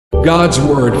God's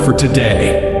word for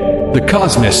today. The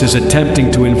cosmos is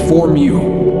attempting to inform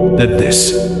you that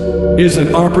this is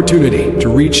an opportunity to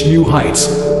reach new heights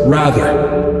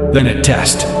rather than a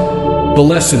test. The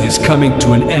lesson is coming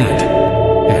to an end,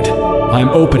 and I'm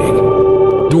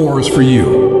opening doors for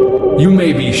you. You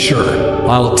may be sure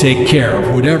I'll take care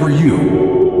of whatever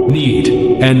you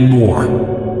need and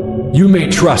more. You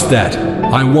may trust that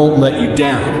I won't let you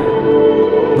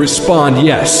down. Respond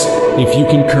yes if you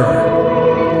concur.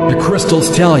 The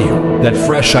crystals tell you that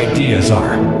fresh ideas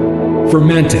are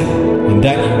fermenting and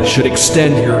that you should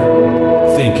extend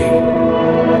your thinking.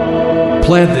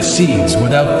 Plant the seeds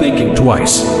without thinking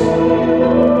twice.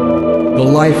 The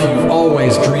life you've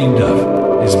always dreamed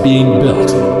of is being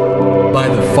built by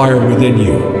the fire within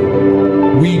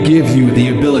you. We give you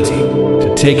the ability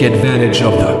to take advantage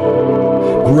of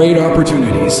the great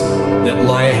opportunities that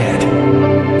lie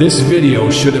ahead. This video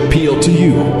should appeal to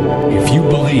you if you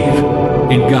believe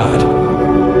in God.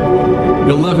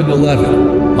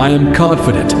 1111, I am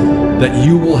confident that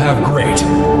you will have great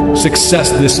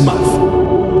success this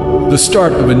month. The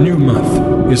start of a new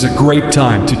month is a great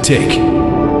time to take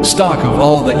stock of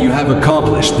all that you have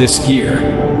accomplished this year.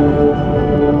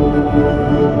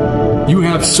 You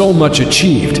have so much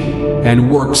achieved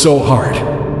and worked so hard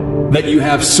that you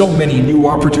have so many new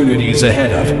opportunities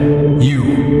ahead of you.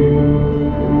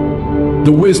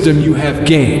 The wisdom you have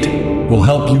gained will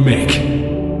help you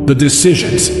make the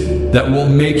decisions that will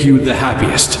make you the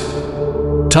happiest.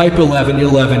 Type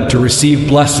 1111 to receive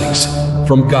blessings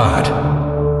from God.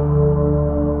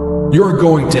 You're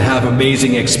going to have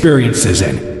amazing experiences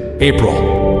in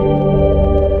April.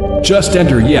 Just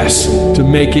enter yes to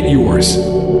make it yours.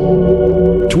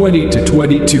 20 to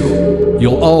 22,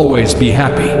 you'll always be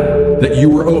happy that you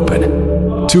were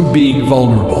open to being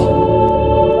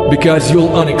vulnerable, because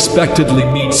you'll unexpectedly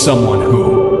meet someone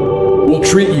who will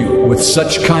treat you with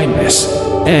such kindness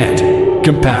and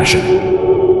compassion.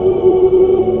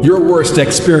 Your worst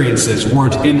experiences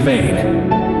weren't in vain.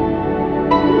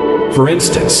 For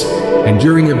instance,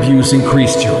 enduring abuse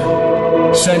increased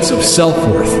your sense of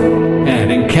self-worth,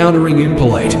 and encountering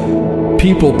impolite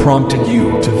people prompted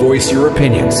you to voice your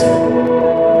opinions.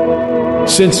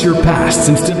 Since your past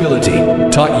instability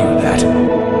taught you that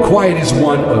quiet is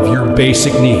one of your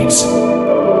basic needs,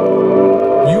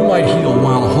 you might heal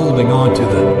while holding on to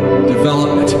the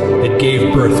development it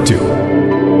gave birth to.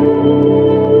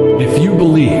 If you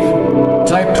believe,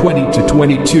 type 20 to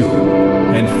 22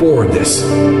 and forward this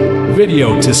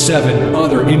video to 7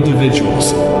 other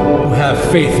individuals who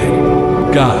have faith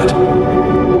in God.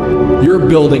 You're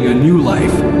building a new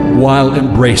life while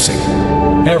embracing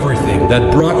everything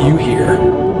that brought you here,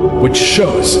 which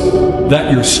shows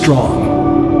that you're strong.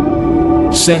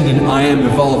 Send an I am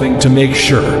evolving to make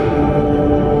sure.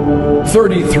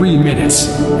 33 minutes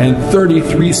and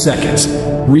 33 seconds,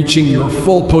 reaching your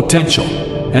full potential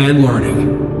and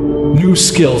learning new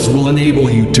skills will enable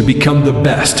you to become the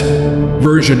best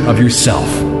version of yourself.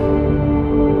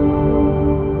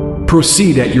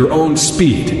 Proceed at your own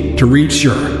speed to reach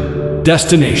your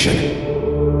destination.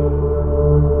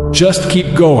 Just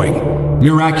keep going.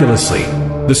 Miraculously,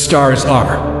 the stars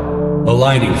are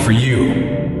aligning for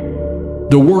you.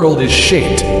 The world is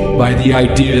shaped by the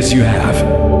ideas you have.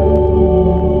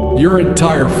 Your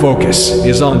entire focus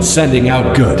is on sending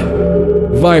out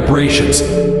good vibrations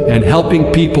and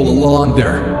helping people along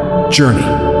their journey.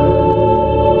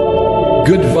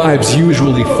 Good vibes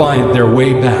usually find their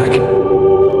way back.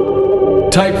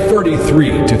 Type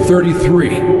 33 to 33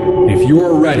 if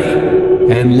you're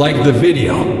ready, and like the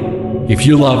video if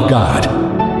you love God.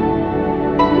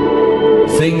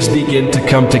 Things begin to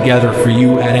come together for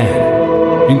you at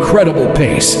an incredible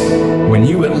pace when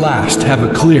you at last have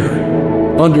a clear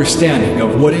understanding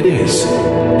of what it is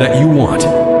that you want.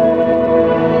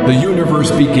 The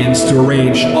universe begins to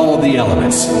arrange all the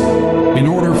elements in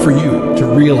order for you to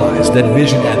realize that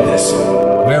vision at this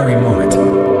very moment.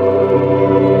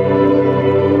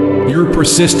 Your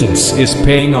persistence is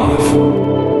paying off.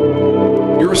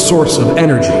 Your source of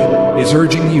energy is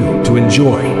urging you to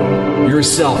enjoy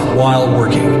yourself while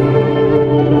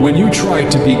working. When you try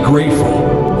to be grateful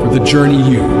for the journey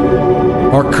you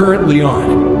are currently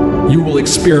on, you will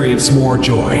experience more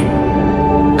joy.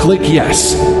 Click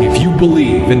yes if you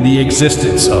believe in the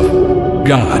existence of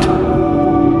God.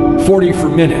 40 for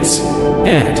minutes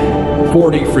and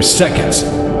 40 for seconds.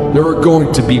 There are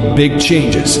going to be big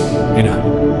changes in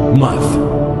a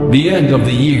month. The end of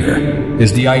the year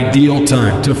is the ideal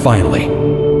time to finally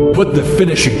put the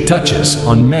finishing touches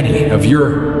on many of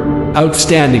your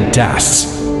outstanding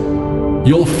tasks.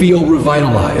 You'll feel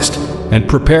revitalized and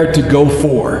prepared to go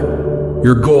for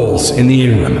your goals in the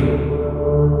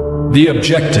interim. The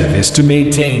objective is to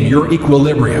maintain your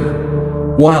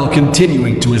equilibrium while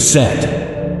continuing to ascend.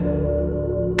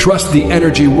 Trust the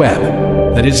energy web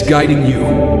that is guiding you,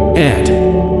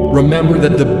 and remember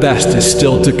that the best is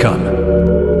still to come.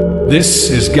 This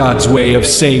is God's way of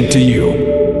saying to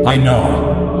you, I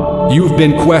know you've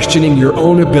been questioning your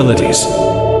own abilities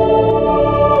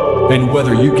and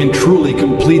whether you can truly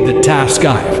complete the task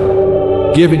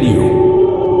I've given you.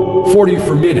 40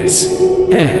 for minutes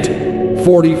and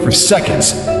 40 for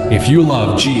seconds. If you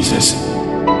love Jesus,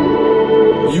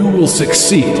 you will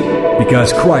succeed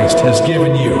because Christ has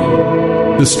given you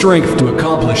the strength to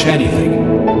accomplish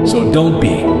anything. So don't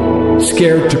be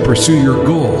scared to pursue your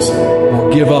goals or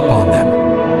give up on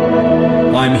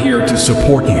them. I'm here to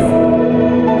support you.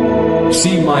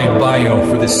 See my bio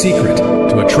for the secret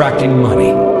to attracting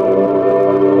money.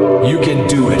 You can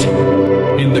do it.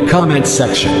 In the comments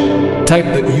section, type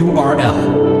the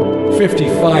URL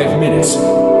 55 minutes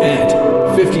and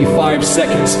 55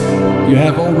 seconds. You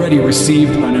have already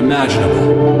received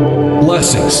unimaginable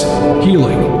blessings,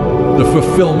 healing, the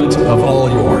fulfillment of all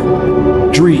your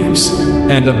dreams,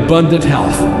 and abundant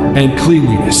health and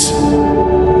cleanliness.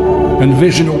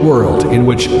 Envision a world in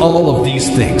which all of these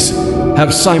things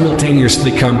have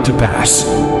simultaneously come to pass.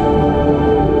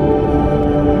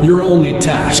 Your only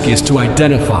task is to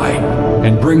identify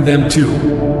and bring them to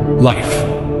life.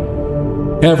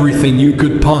 Everything you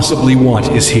could possibly want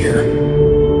is here.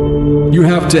 You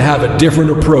have to have a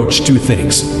different approach to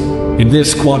things in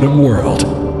this quantum world.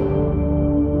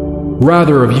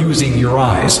 Rather of using your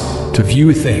eyes to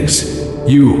view things,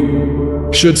 you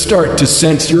should start to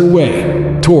sense your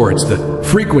way towards the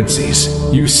frequencies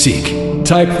you seek.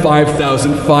 Type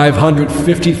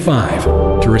 5555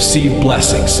 to receive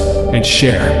blessings and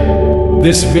share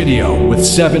this video with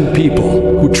 7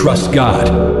 people who trust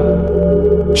God.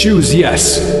 Choose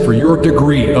yes for your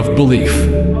degree of belief.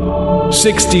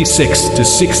 66 to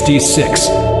 66.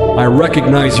 I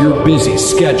recognize your busy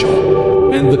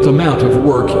schedule and the amount of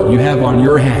work you have on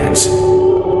your hands.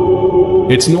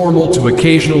 It's normal to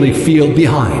occasionally feel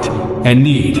behind and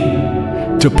need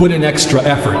to put in extra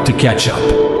effort to catch up.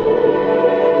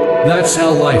 That's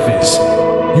how life is.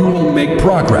 You will make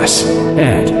progress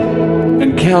and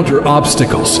encounter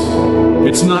obstacles.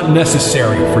 It's not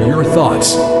necessary for your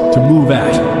thoughts to move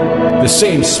at the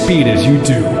same speed as you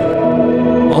do.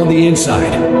 On the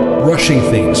inside, rushing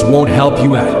things won't help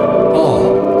you at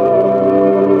all.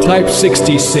 Type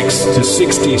 66 to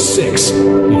 66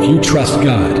 if you trust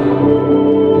God.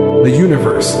 The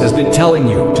universe has been telling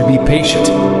you to be patient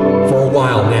for a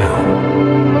while now.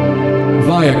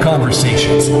 Via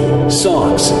conversations,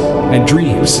 songs, and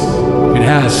dreams, it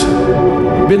has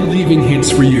been leaving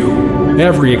hints for you.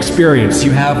 Every experience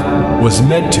you have was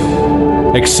meant to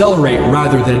accelerate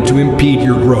rather than to impede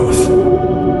your growth.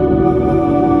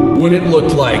 When it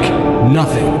looked like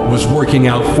nothing was working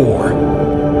out for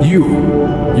you,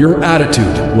 your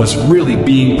attitude was really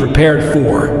being prepared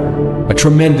for a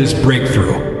tremendous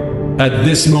breakthrough. At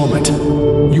this moment,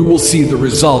 you will see the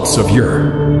results of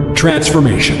your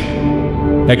transformation.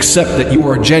 Accept that you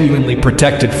are genuinely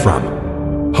protected from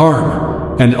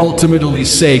harm and ultimately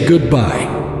say goodbye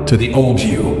to the old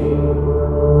you.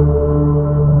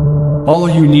 All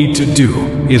you need to do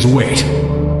is wait.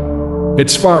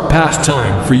 It's far past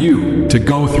time for you to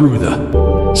go through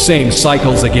the same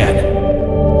cycles again.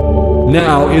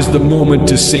 Now is the moment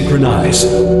to synchronize.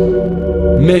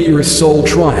 May your soul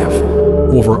triumph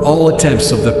over all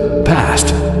attempts of the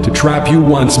past to trap you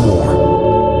once more.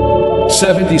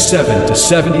 77 to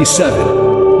 77.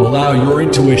 Allow your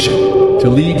intuition to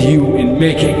lead you in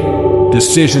making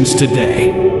decisions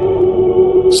today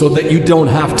so that you don't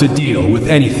have to deal with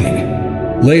anything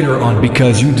later on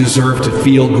because you deserve to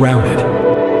feel grounded.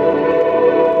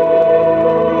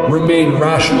 Remain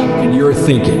rational in your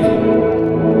thinking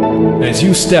as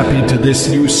you step into this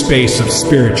new space of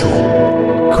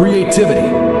spiritual creativity.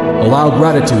 Allow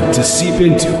gratitude to seep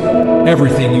into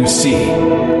everything you see.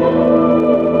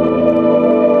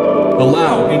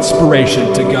 Allow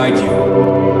inspiration to guide you.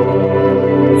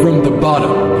 From the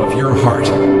bottom of your heart,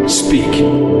 speak.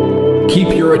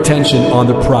 Keep your attention on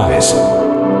the prize.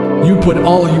 You put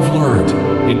all you've learned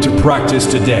into practice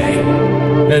today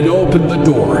and open the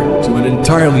door to an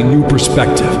entirely new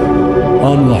perspective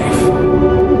on life.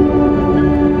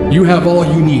 You have all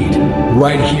you need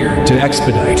right here to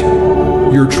expedite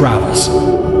your travels.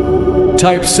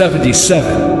 Type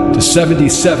 77 to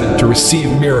 77 to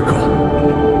receive miracle.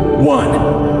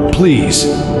 1. Please,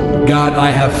 God,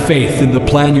 I have faith in the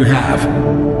plan you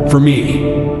have for me.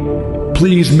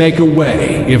 Please make a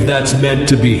way if that's meant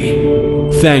to be.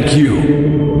 Thank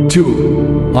you.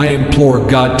 2. I implore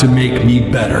God to make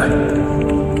me better.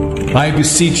 I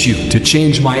beseech you to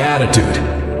change my attitude,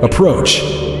 approach,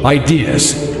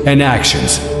 ideas, and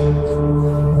actions.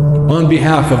 On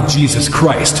behalf of Jesus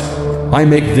Christ, I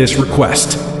make this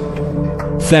request.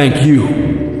 Thank you.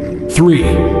 3.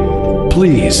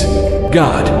 Please,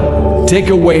 God, take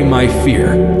away my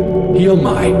fear, heal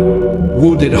my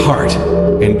wounded heart,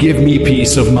 and give me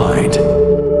peace of mind.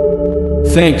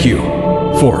 Thank you.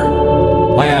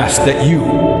 4. I ask that you,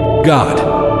 God,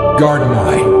 guard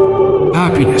my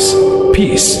happiness,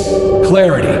 peace,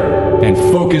 clarity, and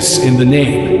focus in the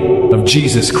name of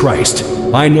Jesus Christ.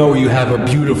 I know you have a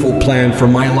beautiful plan for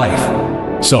my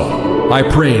life, so I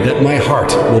pray that my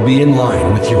heart will be in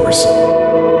line with yours,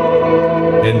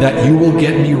 and that you will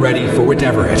get me ready for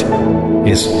whatever it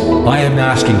is I am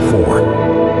asking for.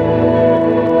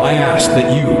 I ask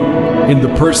that you, in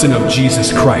the person of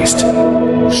Jesus Christ,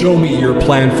 show me your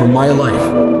plan for my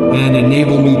life and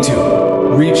enable me to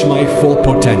reach my full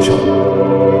potential.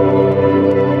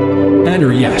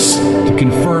 Enter yes to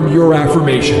confirm your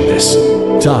affirmation this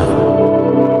time.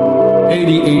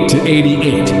 88 to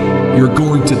 88, you're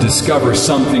going to discover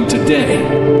something today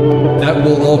that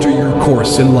will alter your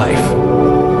course in life.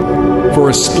 For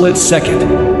a split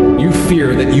second, you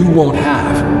fear that you won't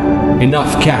have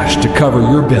enough cash to cover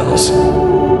your bills.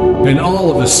 And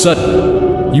all of a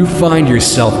sudden, you find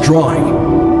yourself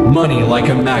drawing money like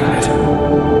a magnet.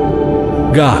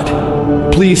 God,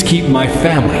 please keep my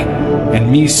family and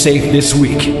me safe this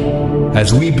week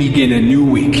as we begin a new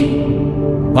week.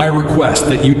 I request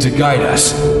that you to guide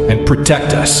us and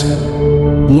protect us.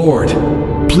 Lord,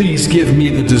 please give me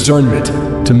the discernment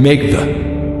to make the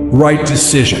right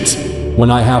decisions when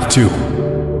I have to.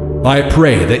 I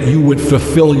pray that you would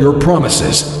fulfill your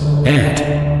promises and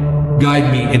guide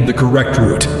me in the correct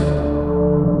route.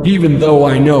 Even though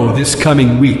I know this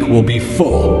coming week will be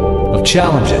full of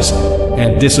challenges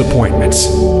and disappointments.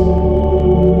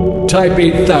 Type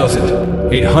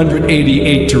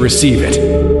 8888 to receive it.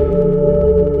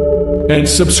 And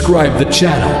subscribe the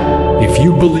channel if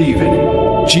you believe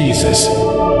in Jesus.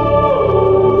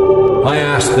 I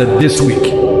ask that this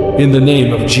week, in the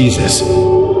name of Jesus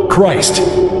Christ,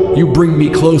 you bring me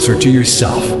closer to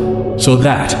yourself, so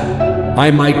that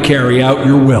I might carry out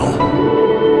your will.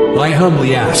 I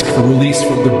humbly ask for release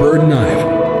from the burden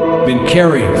I've been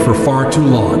carrying for far too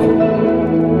long.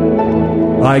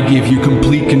 I give you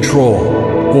complete control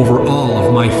over all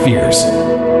of my fears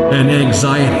and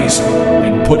anxieties,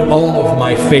 and put all of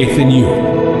my faith in you.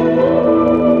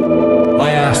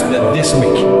 I ask that this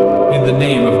week, in the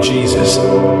name of Jesus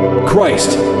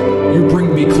Christ, you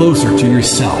bring me closer to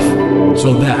yourself,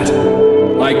 so that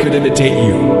I could imitate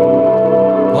you.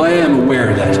 I am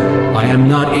aware that I am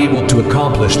not able to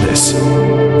accomplish this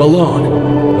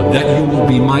alone, but that you will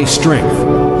be my strength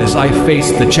as I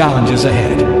face the challenges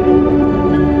ahead.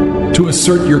 To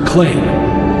assert your claim,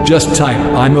 just type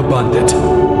 "I'm abundant."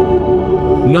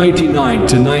 99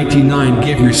 to 99,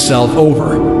 give yourself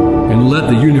over and let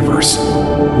the universe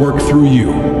work through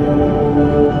you.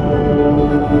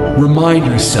 Remind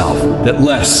yourself that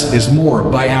less is more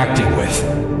by acting with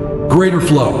greater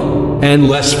flow and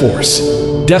less force,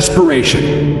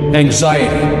 desperation,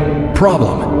 anxiety,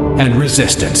 problem, and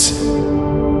resistance.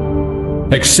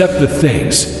 Accept the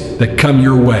things that come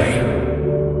your way.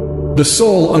 The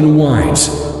soul unwinds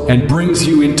and brings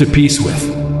you into peace with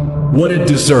what it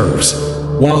deserves,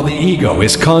 while the ego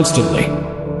is constantly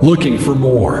looking for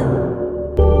more.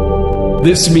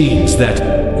 This means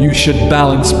that you should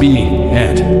balance being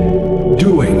and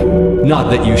doing, not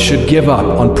that you should give up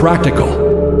on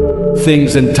practical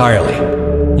things entirely.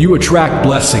 You attract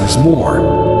blessings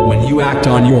more when you act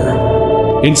on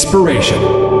your inspiration,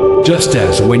 just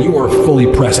as when you are fully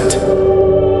present.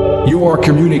 You are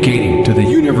communicating to the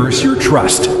universe your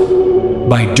trust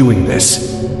by doing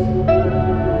this.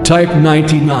 Type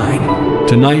 99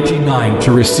 to 99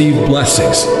 to receive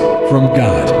blessings from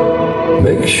God.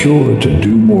 Make sure to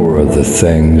do more of the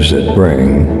things that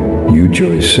bring you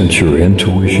joy, since your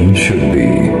intuition should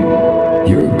be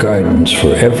your guidance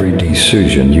for every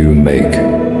decision you make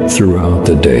throughout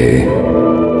the day.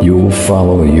 You'll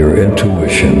follow your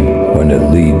intuition when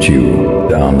it leads you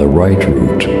down the right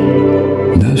route.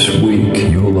 This week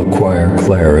you'll acquire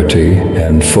clarity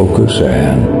and focus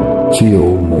and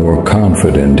feel more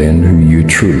confident in who you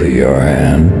truly are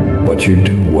and what you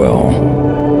do well.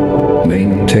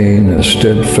 Maintain a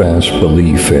steadfast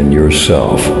belief in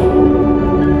yourself.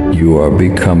 You are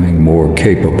becoming more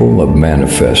capable of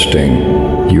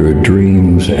manifesting your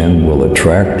dreams and will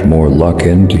attract more luck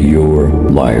into your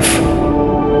life.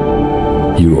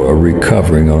 You are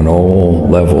recovering on all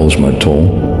levels,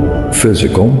 mental,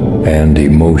 physical, and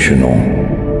emotional.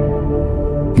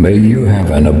 May you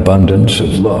have an abundance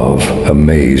of love,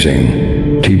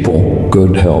 amazing people,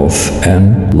 good health,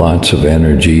 and lots of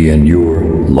energy in your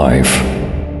life.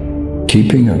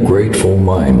 Keeping a grateful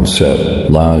mindset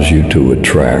allows you to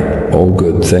attract all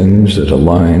good things that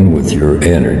align with your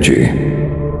energy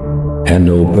and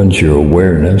opens your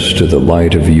awareness to the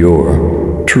light of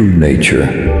your true nature.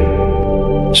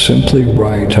 Simply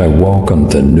write, "I welcome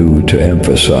the new," to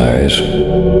emphasize.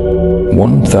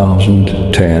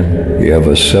 1010, you have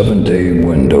a 7-day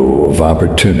window of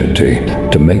opportunity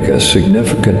to make a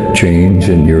significant change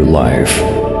in your life.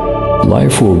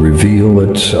 Life will reveal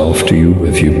itself to you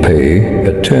if you pay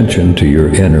attention to your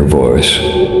inner voice.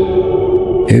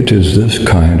 It is this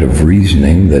kind of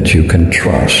reasoning that you can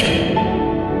trust.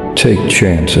 Take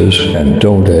chances and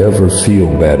don't ever feel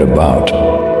bad about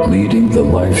leading the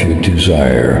life you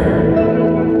desire.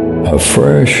 A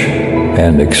fresh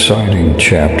and exciting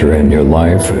chapter in your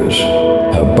life is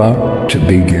about to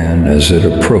begin as it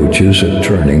approaches a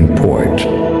turning point.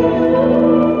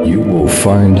 You will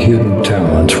find hidden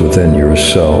talents within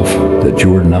yourself that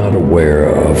you are not aware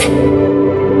of.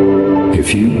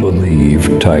 If you believe,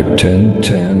 type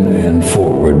 1010 and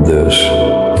forward this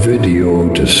video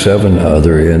to 7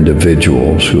 other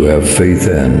individuals who have faith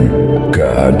in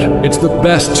God. It's the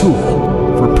best tool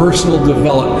for personal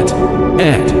development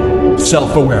and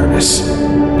self-awareness.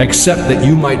 Accept that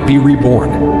you might be reborn.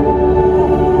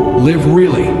 Live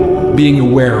really, being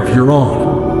aware of your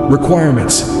own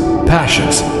requirements,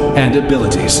 passions, and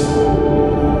abilities.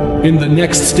 In the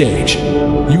next stage,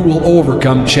 you will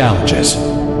overcome challenges,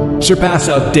 surpass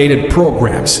outdated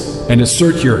programs, and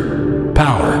assert your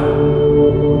power.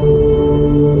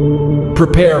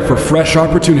 Prepare for fresh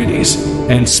opportunities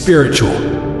and spiritual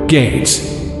gains.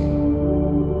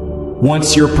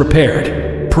 Once you're prepared,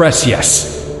 press yes.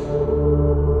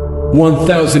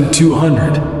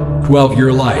 1212,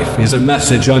 your life is a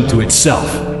message unto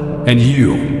itself, and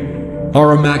you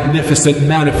are a magnificent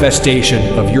manifestation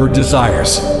of your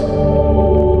desires.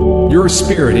 Your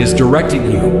spirit is directing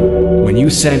you when you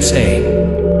sense a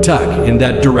tug in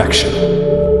that direction.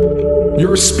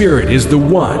 Your spirit is the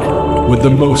one with the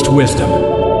most wisdom.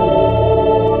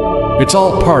 It's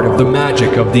all part of the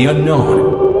magic of the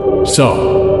unknown.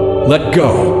 So, let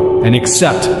go and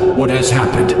accept what has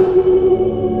happened.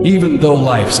 Even though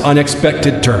life's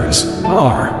unexpected turns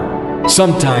are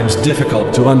sometimes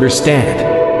difficult to understand,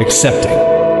 accepting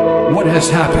what has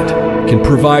happened can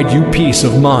provide you peace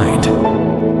of mind.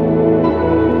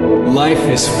 Life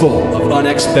is full of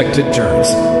unexpected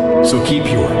turns, so keep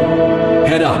your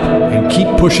head up and keep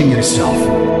pushing yourself,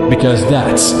 because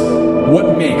that's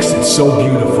what makes it so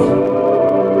beautiful.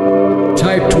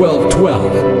 Type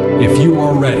 1212 if you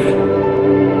are ready.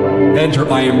 Enter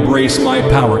 "I embrace my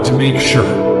power to make sure."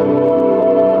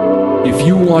 If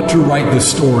you want to write the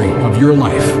story of your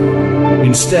life,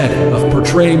 instead of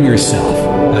portraying yourself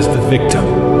as the victim,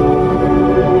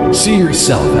 see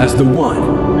yourself as the one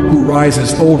who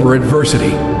rises over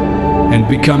adversity and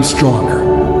becomes stronger.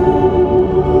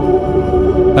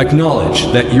 Acknowledge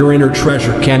that your inner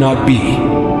treasure cannot be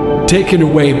taken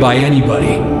away by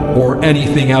anybody or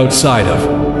anything outside of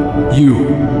you.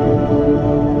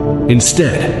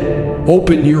 Instead,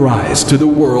 open your eyes to the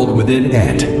world within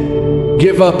and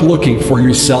give up looking for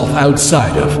yourself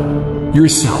outside of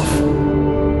yourself.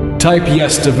 Type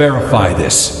yes to verify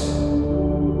this.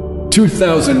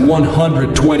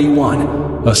 2121,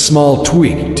 a small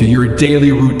tweak to your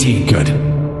daily routine could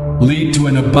lead to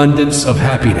an abundance of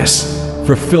happiness,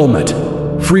 fulfillment,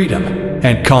 freedom,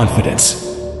 and confidence.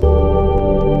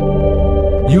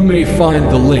 You may find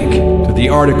the link to the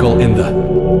article in the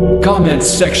comments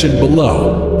section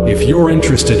below if you're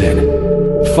interested in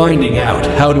finding out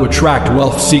how to attract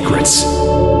wealth secrets.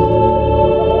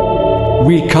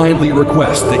 We kindly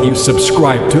request that you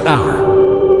subscribe to our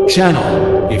channel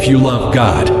if you love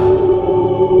God.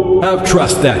 Have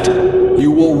trust that you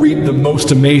will reap the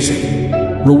most amazing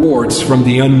rewards from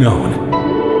the unknown.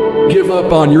 Give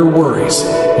up on your worries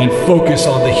and focus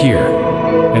on the here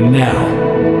and now.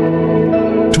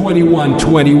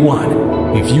 2121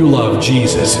 if you love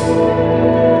Jesus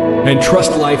and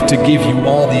trust life to give you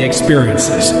all the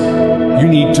experiences you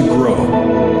need to grow.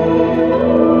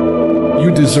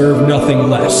 You deserve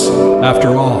nothing less,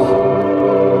 after all.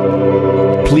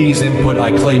 Please input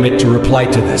 "I claim it" to reply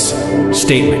to this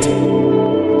statement.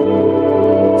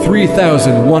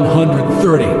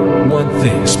 3131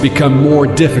 things become more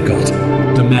difficult,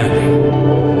 demanding,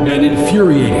 and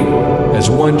infuriating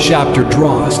as one chapter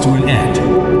draws to an end.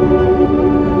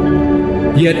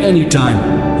 Yet anytime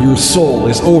your soul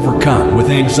is overcome with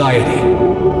anxiety,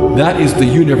 that is the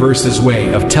universe's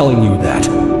way of telling you that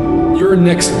your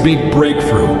next big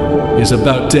breakthrough is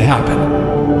about to happen.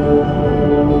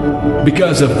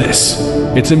 Because of this,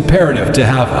 it's imperative to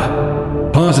have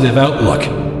a positive outlook,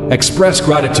 express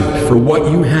gratitude for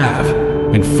what you have,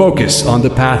 and focus on the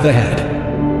path ahead.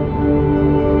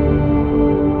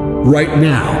 Right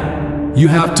now, you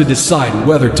have to decide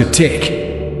whether to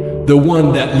take the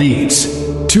one that leads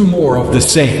to more of the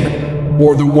same,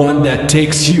 or the one that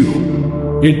takes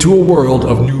you into a world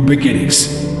of new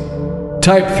beginnings.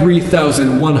 Type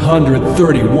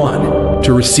 3131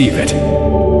 to receive it.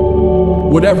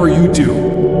 Whatever you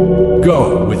do,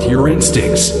 go with your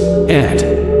instincts and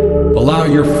allow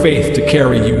your faith to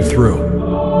carry you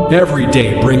through. Every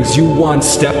day brings you one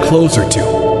step closer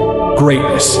to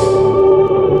greatness.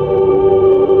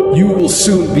 You will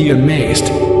soon be amazed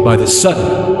by the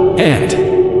sudden and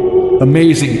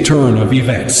amazing turn of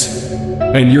events,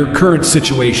 and your current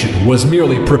situation was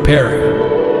merely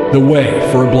preparing the way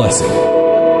for a blessing.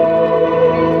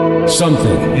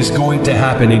 Something is going to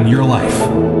happen in your life.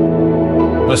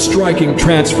 A striking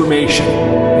transformation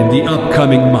in the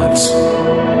upcoming months.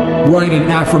 Write an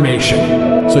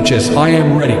affirmation such as "I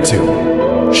am ready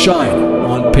to shine"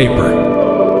 on paper.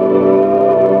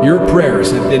 Your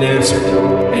prayers have been answered,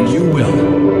 and you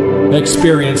will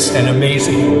experience an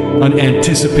amazing,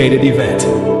 unanticipated event.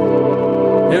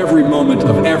 Every moment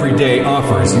of every day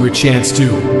offers you a chance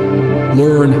to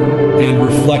learn and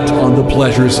reflect on the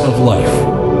pleasures of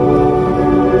life.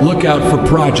 Look out for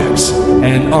projects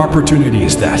and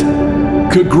opportunities that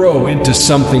could grow into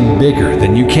something bigger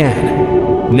than you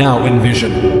can now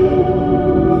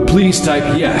envision. Please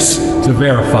type yes to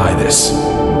verify this.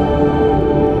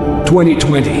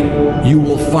 2020, you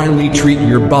will finally treat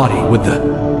your body with the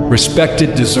respect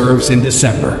it deserves in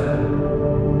December.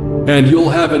 And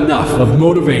you'll have enough of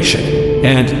motivation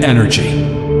and energy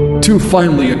to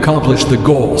finally accomplish the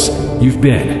goals you've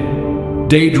been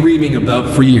daydreaming about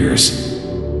for years.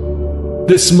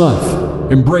 This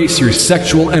month, embrace your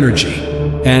sexual energy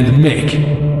and make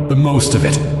the most of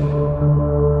it.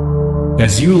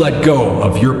 As you let go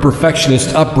of your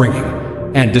perfectionist upbringing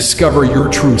and discover your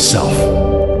true self.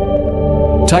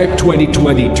 Type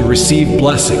 2020 to receive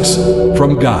blessings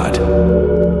from God.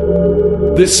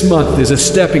 This month is a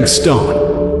stepping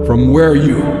stone from where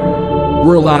you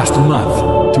were last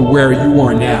month to where you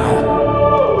are now.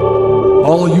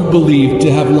 All you believed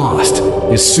to have lost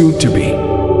is soon to be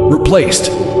replaced,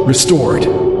 restored,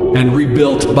 and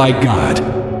rebuilt by God.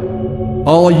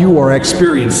 All you are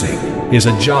experiencing is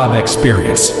a job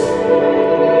experience.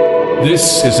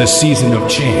 This is a season of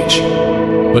change,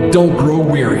 but don't grow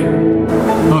weary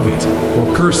of it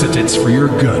or curse it. It's for your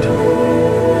good.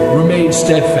 Remain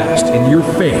steadfast in your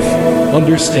faith,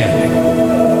 understanding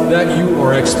that you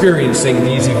are experiencing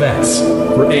these events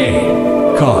for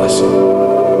a cause.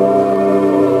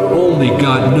 Only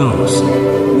God knows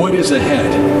what is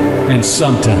ahead, and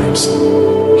sometimes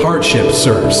hardship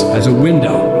serves as a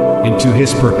window into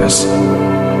His purpose.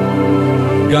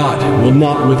 God will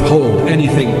not withhold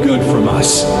anything good from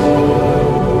us.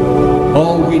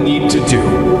 All we need to do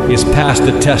is pass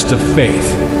the test of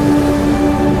faith.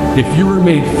 If you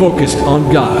remain focused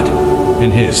on God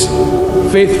and His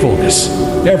faithfulness,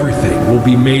 everything will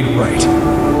be made right.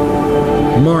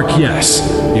 Mark yes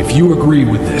if you agree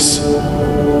with this.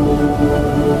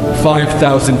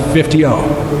 5050.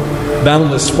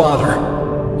 Boundless Father,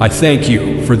 I thank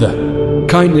you for the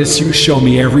kindness you show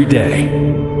me every day.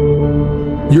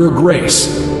 Your grace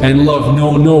and love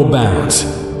know no bounds.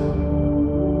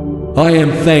 I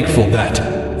am thankful that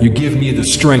you give me the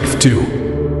strength to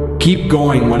keep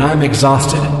going when I'm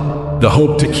exhausted, the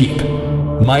hope to keep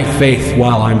my faith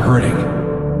while I'm hurting,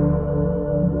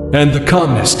 and the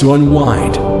calmness to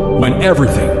unwind when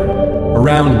everything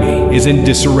around me is in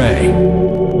disarray.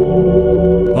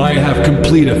 I have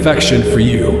complete affection for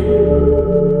you.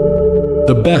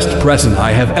 The best present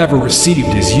I have ever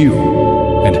received is you,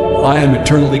 and I am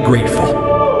eternally grateful.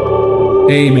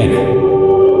 Amen.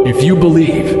 If you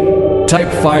believe,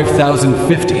 type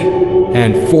 5050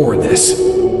 and forward this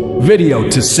video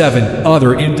to 7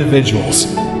 other individuals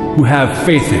who have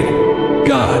faith in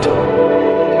God.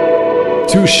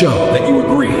 To show that you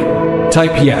agree,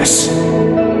 type yes.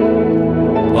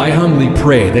 I humbly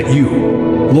pray that you,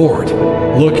 Lord,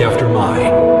 look after my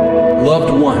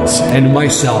loved ones and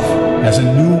myself as a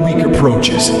new week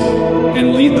approaches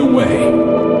and lead the way.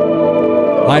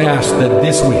 I ask that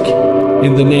this week,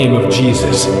 in the name of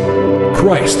Jesus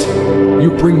Christ, you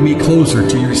bring me closer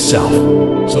to yourself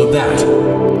so that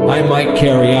I might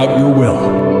carry out your will.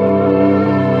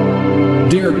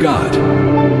 Dear God,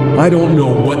 I don't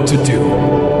know what to do,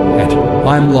 and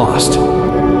I'm lost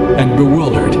and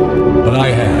bewildered, but I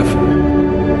have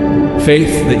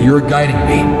faith that you're guiding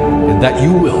me and that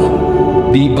you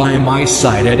will be by my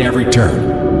side at every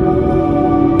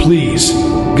turn. Please,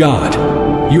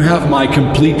 God, you have my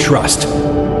complete trust.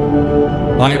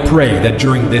 I pray that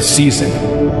during this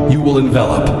season, you will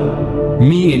envelop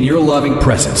me in your loving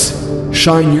presence,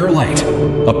 shine your light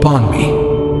upon me,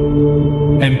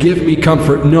 and give me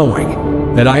comfort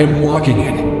knowing that I am walking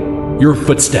in your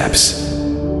footsteps,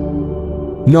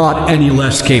 not any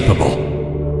less capable.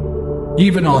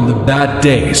 Even on the bad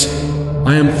days,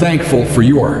 I am thankful for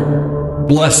your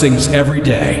blessings every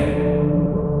day.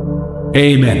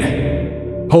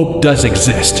 Amen. Hope does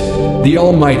exist. The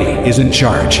Almighty is in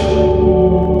charge.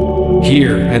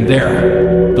 Here and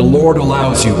there, the Lord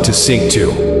allows you to sink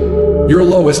to your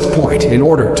lowest point in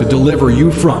order to deliver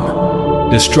you from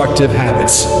destructive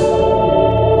habits.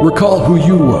 Recall who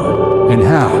you were and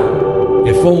how,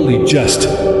 if only just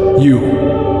you,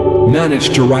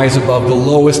 managed to rise above the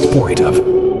lowest point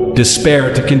of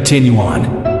despair to continue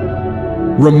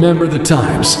on. Remember the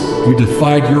times you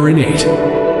defied your innate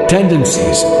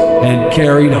tendencies and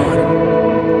carried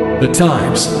on. The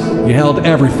times you held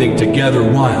everything together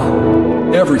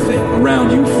while everything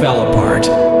around you fell apart.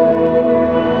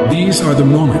 These are the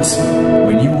moments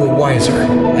when you were wiser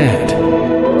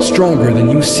and stronger than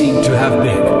you seem to have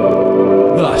been.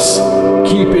 Thus,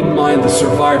 keep in mind the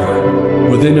survivor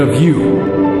within of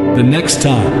you the next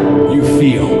time you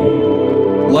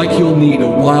feel like you'll need a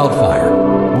wildfire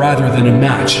rather than a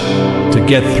match to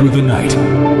get through the night.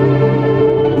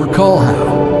 Recall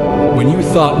how, when you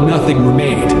thought nothing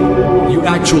remained, you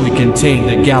actually contained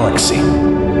a galaxy.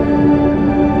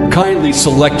 Kindly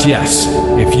select yes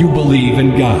if you believe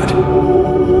in God.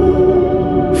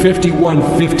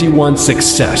 5151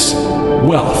 Success,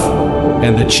 wealth,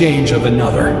 and the change of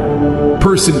another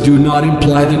person do not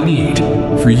imply the need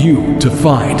for you to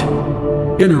find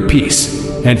inner peace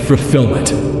and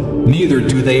fulfillment. Neither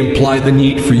do they imply the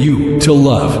need for you to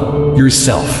love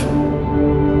yourself.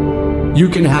 You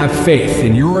can have faith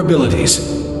in your abilities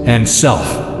and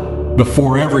self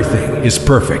before everything is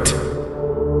perfect.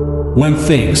 When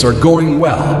things are going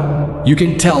well, you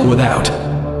can tell without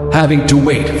having to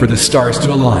wait for the stars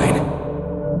to align.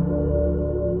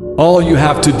 All you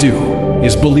have to do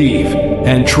is believe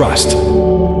and trust.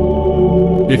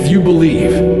 If you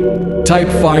believe, type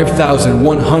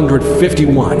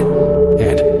 5151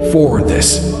 and forward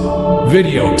this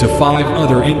video to 5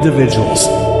 other individuals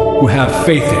who have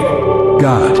faith in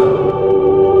God.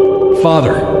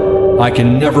 Father, I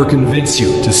can never convince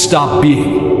you to stop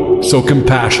being so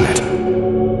compassionate.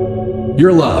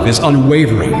 Your love is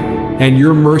unwavering, and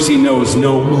your mercy knows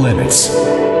no limits.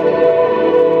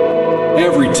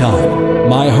 Every time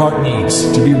my heart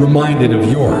needs to be reminded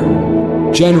of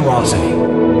your generosity,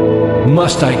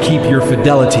 must I keep your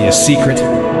fidelity a secret?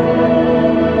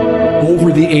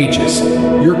 Over the ages,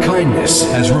 your kindness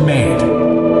has remained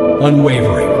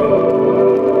unwavering.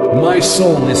 My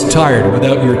soul is tired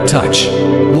without your touch,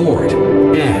 Lord,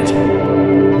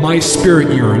 and my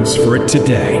spirit yearns for it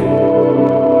today.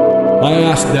 I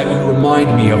ask that you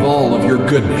remind me of all of your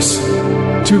goodness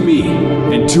to me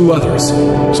and to others,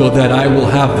 so that I will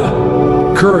have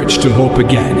the courage to hope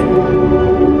again.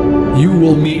 You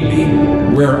will meet me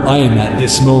where I am at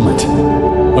this moment,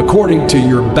 according to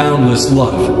your boundless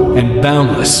love and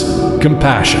boundless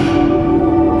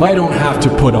compassion. I don't have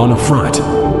to put on a front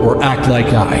or act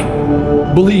like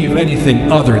I believe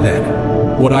anything other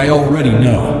than what I already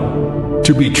know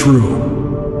to be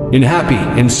true. In happy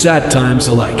and sad times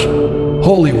alike,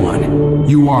 Holy One,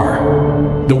 you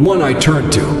are the one I turn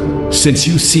to, since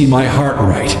you see my heart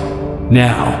right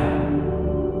now.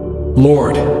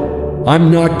 Lord,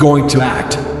 I'm not going to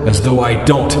act as though I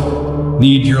don't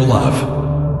need your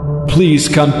love. Please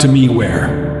come to me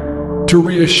where, to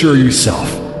reassure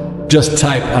yourself, just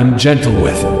type I'm gentle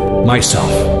with myself.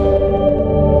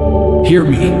 Hear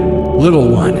me, little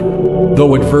one,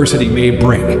 though adversity may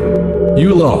bring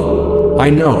you low. I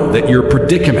know that your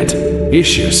predicament,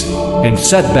 issues, and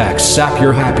setbacks sap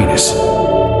your happiness.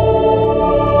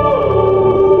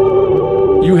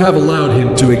 You have allowed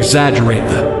him to exaggerate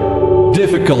the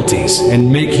difficulties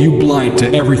and make you blind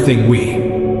to everything we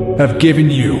have given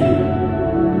you.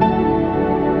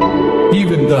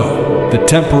 Even though the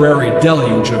temporary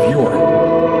deluge of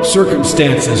your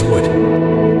circumstances would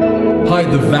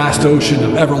hide the vast ocean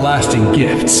of everlasting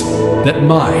gifts that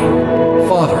my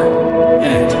Father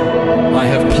and I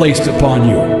have placed upon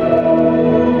you.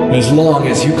 As long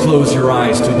as you close your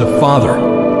eyes to the Father,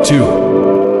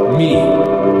 to me,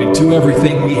 and to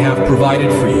everything we have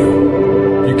provided for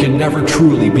you, you can never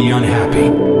truly be unhappy.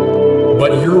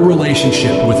 But your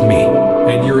relationship with me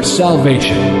and your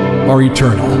salvation are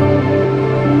eternal.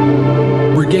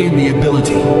 regain the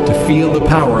ability to feel the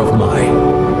power of my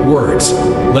words,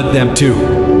 let them too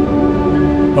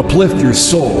uplift your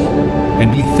soul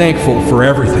and be thankful for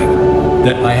everything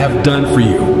that I have done for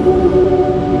you.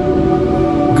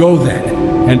 Go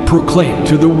then and proclaim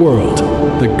to the world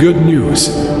the good news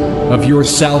of your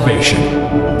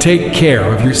salvation. Take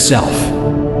care of yourself.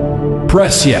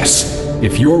 Press yes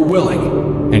if you're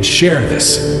willing and share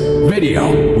this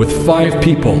video with 5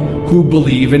 people who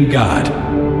believe in God.